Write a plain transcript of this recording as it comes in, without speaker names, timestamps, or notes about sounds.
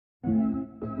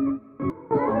How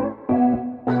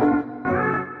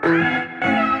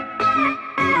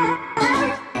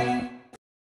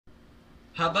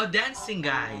about dancing,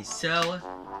 guys? So,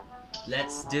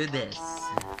 let's do this.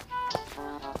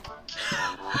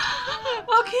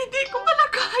 Okay, hindi ko pala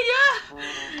kaya.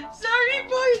 Sorry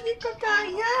po, hindi ko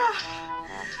kaya.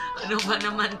 Ano ba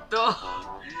naman to?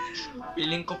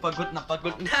 Feeling ko pagod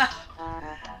na.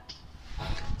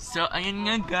 So, ayun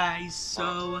nga guys.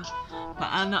 So,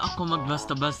 paano ako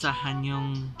magbasta-basahan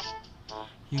yung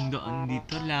doon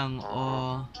dito lang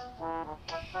o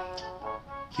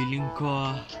feeling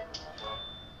ko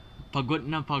pagod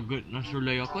na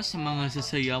suloy ako sa mga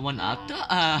sasayawan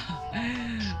ata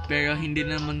pero hindi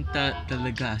naman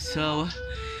talaga. So,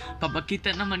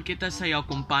 papakita naman kita sa'yo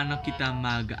kung paano kita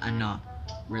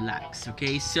relax.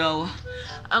 Okay, so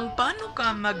ang paano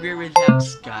ka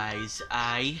magre-relax guys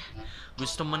ay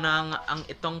gusto mo nang ang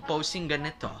itong posing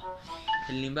ganito.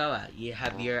 Halimbawa, you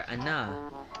have your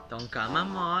itong kama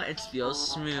mo, it feels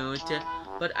smooth,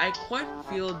 but I quite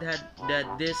feel that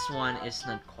this one is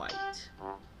not quite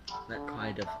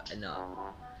of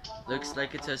looks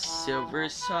like it's a silver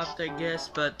soft, I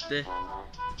guess, but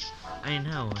I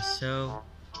know. So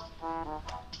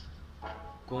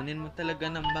kunin mo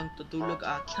talaga ng bang tutulog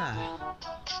ata.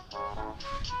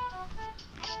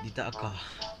 Dito ako.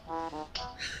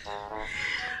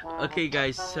 Okay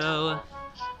guys, so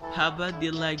how about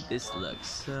you like this look?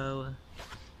 So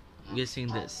guessing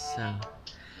this. So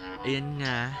ayan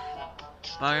nga,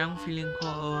 parang feeling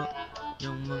ko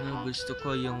yung mga gusto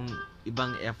ko, yung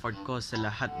ibang effort ko sa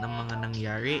lahat ng mga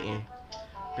nangyari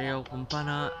Pero kung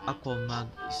paano ako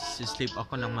mag-sleep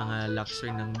ako ng mga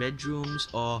luxury ng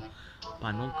bedrooms o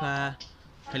paano ka,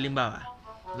 halimbawa,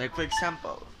 like for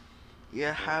example, you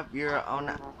have your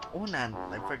own unan.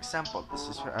 Like for example,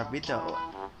 this is for Abito.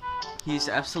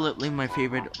 He's absolutely my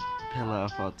favorite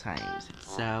pillow of all times.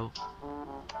 So,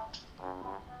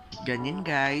 ganyan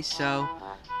guys. So,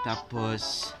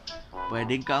 tapos,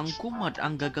 pwedeng kang kumot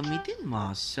ang gagamitin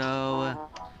mo. So,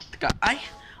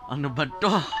 ano ba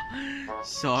to?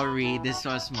 Sorry, this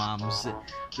is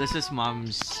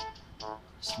mom's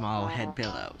small head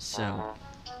pillow. So,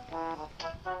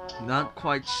 not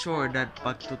quite sure that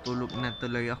pagtutulog na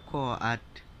tuloy ako at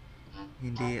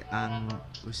hindi ang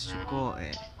gusto ko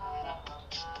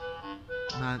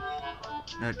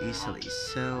not easily.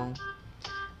 So,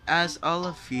 as all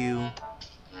of you,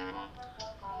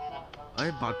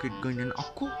 ay bakit ganyan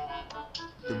ako?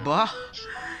 Diba?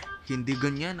 Hindi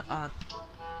ganyan at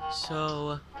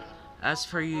so, as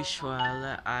per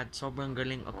usual, at sobrang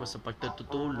galing ako sa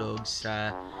pagtutulog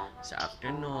sa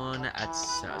afternoon at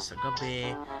sa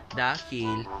gabi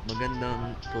dahil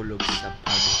magandang tulog sa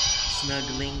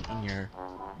snuggling in your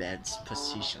bed's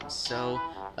position. So,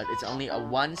 but it's only a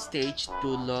one-stage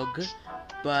tulog,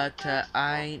 but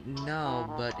I know,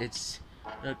 but it's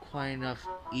not quite enough.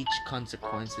 Each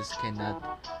consequences cannot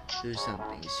do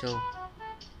something. So,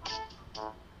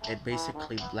 it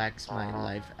basically blacks my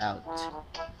life out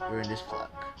during this vlog.